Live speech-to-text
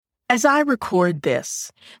As I record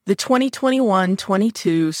this, the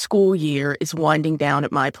 2021-22 school year is winding down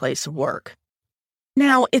at my place of work.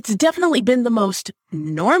 Now, it's definitely been the most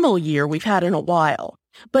normal year we've had in a while,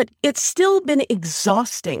 but it's still been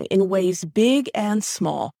exhausting in ways big and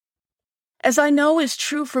small. As I know is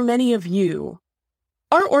true for many of you,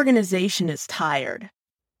 our organization is tired.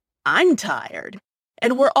 I'm tired,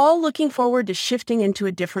 and we're all looking forward to shifting into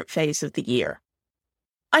a different phase of the year.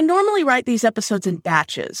 I normally write these episodes in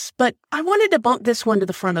batches, but I wanted to bump this one to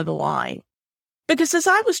the front of the line. Because as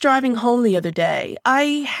I was driving home the other day, I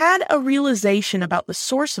had a realization about the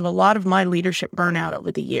source of a lot of my leadership burnout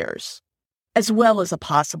over the years, as well as a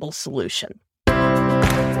possible solution.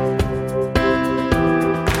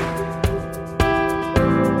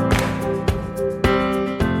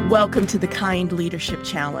 Welcome to the Kind Leadership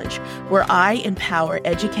Challenge, where I empower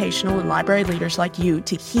educational and library leaders like you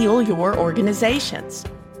to heal your organizations.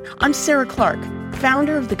 I'm Sarah Clark,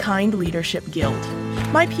 founder of the Kind Leadership Guild.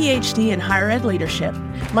 My PhD in higher ed leadership,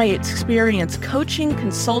 my experience coaching,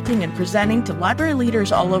 consulting, and presenting to library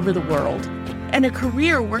leaders all over the world, and a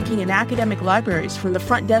career working in academic libraries from the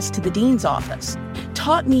front desk to the dean's office,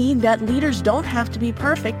 taught me that leaders don't have to be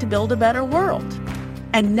perfect to build a better world.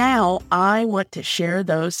 And now I want to share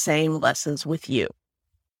those same lessons with you.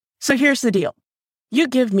 So here's the deal. You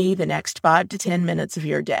give me the next 5 to 10 minutes of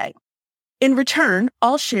your day. In return,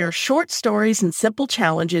 I'll share short stories and simple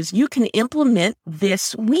challenges you can implement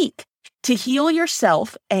this week to heal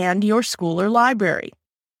yourself and your school or library.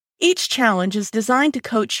 Each challenge is designed to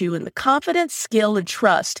coach you in the confidence, skill, and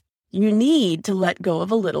trust you need to let go of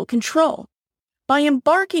a little control. By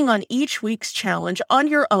embarking on each week's challenge on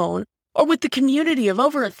your own or with the community of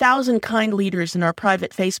over 1,000 kind leaders in our private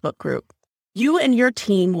Facebook group, you and your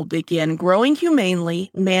team will begin growing humanely,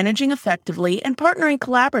 managing effectively, and partnering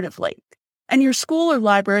collaboratively. And your school or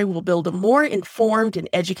library will build a more informed and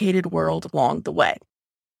educated world along the way.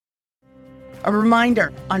 A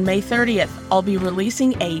reminder, on May 30th, I'll be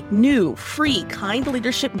releasing a new free Kind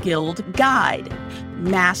Leadership Guild guide,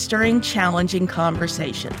 Mastering Challenging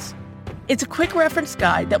Conversations. It's a quick reference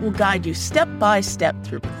guide that will guide you step by step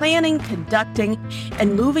through planning, conducting,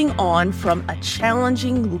 and moving on from a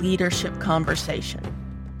challenging leadership conversation.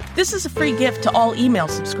 This is a free gift to all email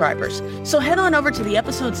subscribers, so head on over to the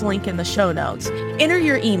episode's link in the show notes, enter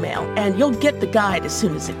your email, and you'll get the guide as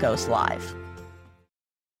soon as it goes live.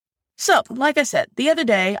 So, like I said, the other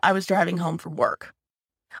day I was driving home from work.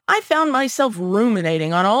 I found myself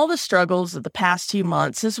ruminating on all the struggles of the past few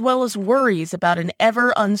months, as well as worries about an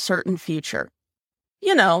ever uncertain future.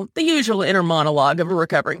 You know, the usual inner monologue of a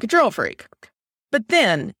recovering control freak. But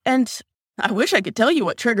then, and I wish I could tell you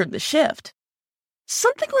what triggered the shift,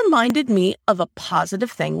 something reminded me of a positive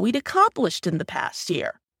thing we'd accomplished in the past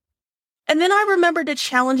year. And then I remembered a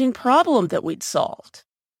challenging problem that we'd solved.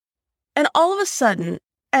 And all of a sudden,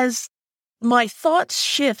 as my thoughts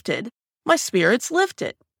shifted, my spirits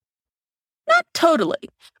lifted. Not totally,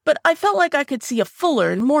 but I felt like I could see a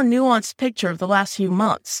fuller and more nuanced picture of the last few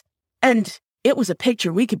months. And it was a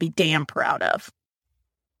picture we could be damn proud of.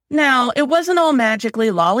 Now, it wasn't all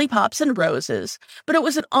magically lollipops and roses, but it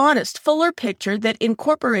was an honest, fuller picture that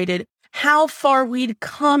incorporated how far we'd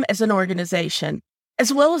come as an organization,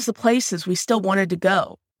 as well as the places we still wanted to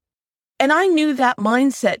go. And I knew that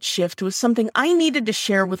mindset shift was something I needed to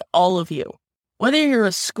share with all of you. Whether you're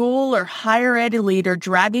a school or higher ed leader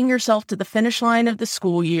dragging yourself to the finish line of the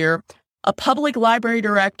school year, a public library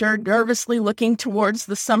director nervously looking towards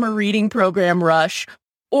the summer reading program rush,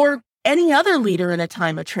 or any other leader in a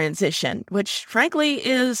time of transition, which frankly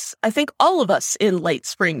is, I think, all of us in late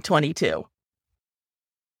spring 22.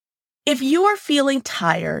 If you are feeling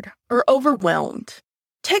tired or overwhelmed,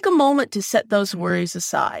 take a moment to set those worries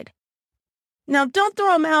aside. Now, don't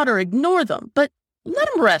throw them out or ignore them, but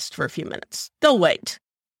let them rest for a few minutes. They'll wait.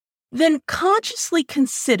 Then consciously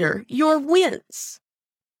consider your wins,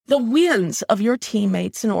 the wins of your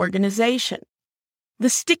teammates and organization. The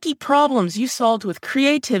sticky problems you solved with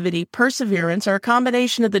creativity, perseverance, or a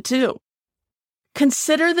combination of the two.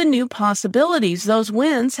 Consider the new possibilities those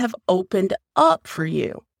wins have opened up for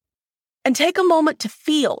you. And take a moment to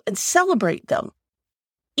feel and celebrate them,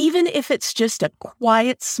 even if it's just a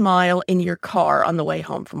quiet smile in your car on the way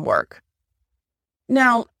home from work.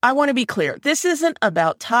 Now, I want to be clear. This isn't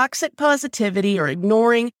about toxic positivity or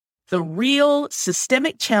ignoring the real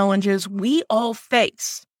systemic challenges we all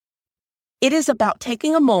face. It is about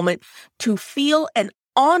taking a moment to feel and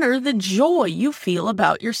honor the joy you feel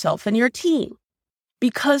about yourself and your team,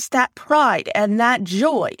 because that pride and that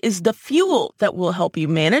joy is the fuel that will help you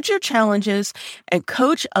manage your challenges and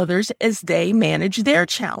coach others as they manage their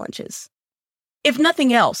challenges. If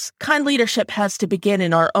nothing else, kind leadership has to begin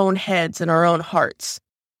in our own heads and our own hearts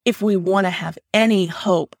if we want to have any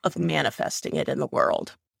hope of manifesting it in the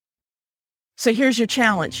world. So here's your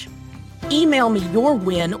challenge. Email me your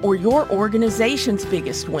win or your organization's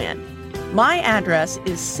biggest win. My address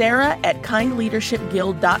is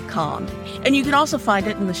sarah@kindleadershipguild.com, and you can also find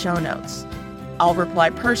it in the show notes. I'll reply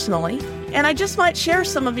personally, and I just might share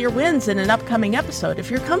some of your wins in an upcoming episode if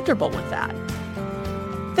you're comfortable with that.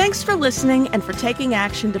 Thanks for listening and for taking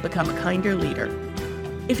action to become a kinder leader.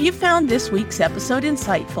 If you found this week's episode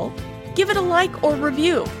insightful, give it a like or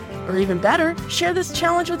review, or even better, share this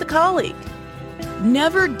challenge with a colleague.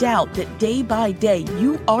 Never doubt that day by day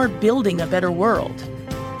you are building a better world,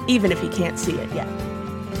 even if you can't see it yet.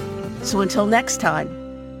 So until next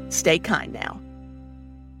time, stay kind now.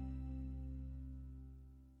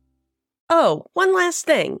 Oh, one last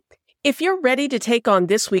thing. If you're ready to take on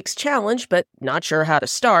this week's challenge but not sure how to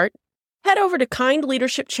start, head over to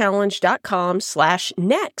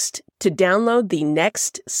kindleadershipchallenge.com/next to download the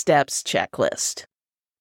Next Steps checklist.